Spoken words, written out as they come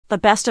The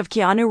best of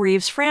Keanu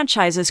Reeves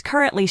franchise is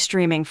currently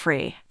streaming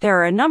free. There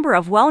are a number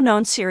of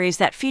well-known series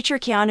that feature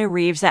Keanu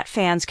Reeves that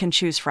fans can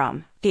choose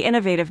from. The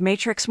innovative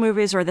Matrix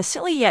movies or the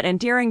silly yet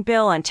endearing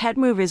Bill and Ted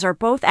movies are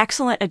both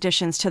excellent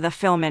additions to the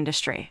film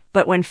industry.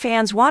 But when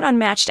fans want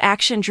unmatched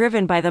action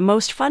driven by the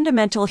most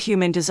fundamental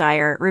human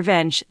desire,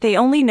 revenge, they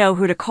only know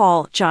who to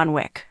call: John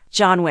Wick.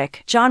 John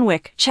Wick,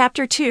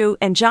 Chapter 2,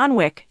 and John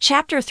Wick,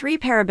 Chapter 3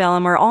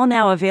 Parabellum are all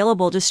now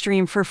available to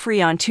stream for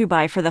free on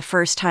Tubi for the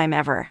first time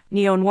ever.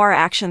 Neo-noir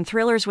action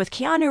thrillers with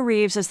Keanu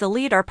Reeves as the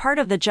lead are part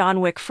of the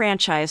John Wick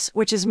franchise,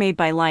 which is made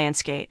by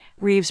Lionsgate.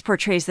 Reeves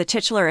portrays the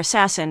titular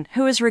assassin,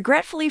 who is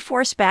regretfully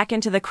forced back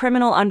into the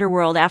criminal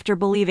underworld after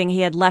believing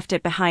he had left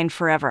it behind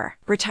forever.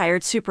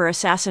 Retired super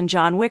assassin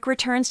John Wick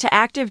returns to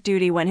active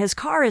duty when his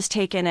car is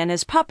taken and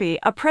his puppy,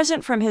 a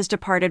present from his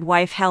departed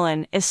wife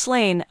Helen, is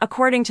slain,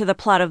 according to the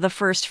plot of the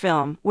first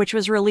film, which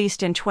was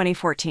released in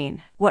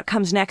 2014. What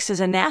comes next is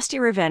a nasty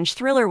revenge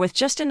thriller with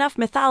just enough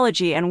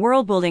mythology and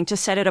world-building to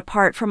set it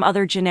apart from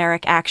other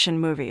generic action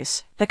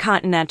movies. The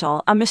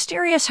Continental, a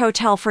mysterious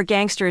hotel for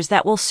gangsters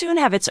that will soon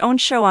have its own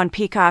show on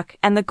Peacock,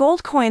 and the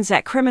gold coins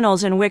that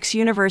criminals in Wick's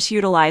universe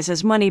utilize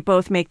as money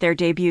both make their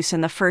debuts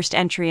in the first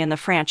entry in the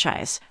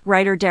franchise.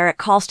 Writer Derek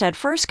Kolstad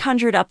first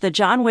conjured up the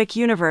John Wick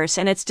universe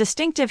and its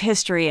distinctive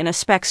history in a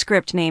spec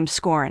script named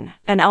Scorn.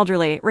 An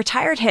elderly,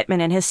 retired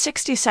hitman in his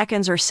 60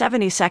 seconds or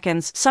 70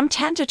 seconds, some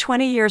 10 to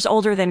 20 years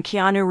older than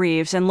Keanu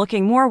Reeves and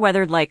looking more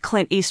weathered like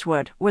Clint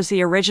Eastwood, was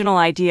the original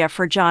idea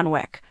for John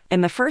Wick. In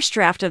the first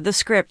draft of the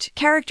script,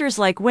 characters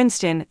like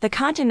Winston, the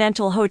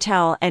Continental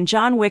Hotel, and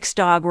John Wick's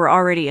dog were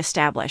already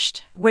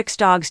established. Wick's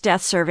dog's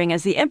death serving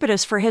as the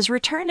impetus for his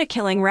return to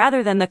killing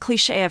rather than the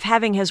cliché of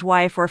having his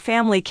wife or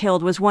family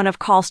killed was one of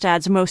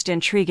Kolstad's most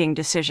intriguing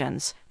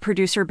decisions.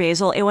 Producer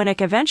Basil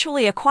Iwanek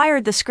eventually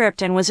acquired the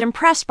script and was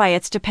impressed by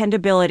its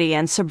dependability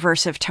and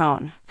subversive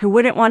tone. Who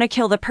wouldn't want to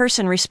kill the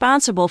person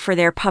responsible for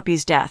their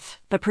puppy's death?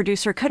 The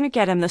producer couldn't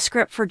get him the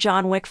script for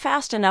John Wick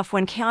fast enough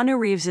when Keanu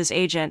Reeves'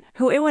 agent,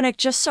 who Iwanek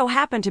just so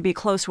happened to be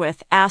close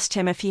with, asked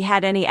him if he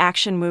had any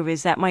action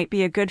movies that might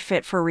be a good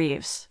fit for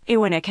Reeves.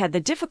 Iwanek had the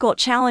difficult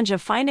challenge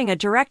of finding a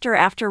director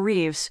after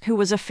Reeves, who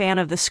was a fan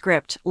of the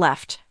script,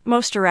 left.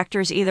 Most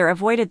directors either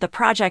avoided the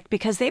project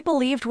because they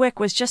believed Wick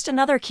was just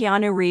another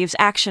Keanu Reeves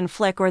action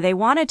flick, or they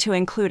wanted to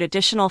include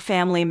additional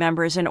family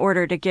members in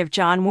order to give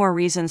John more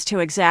reasons to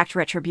exact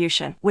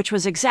retribution, which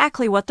was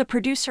exactly what the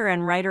producer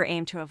and writer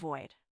aimed to avoid.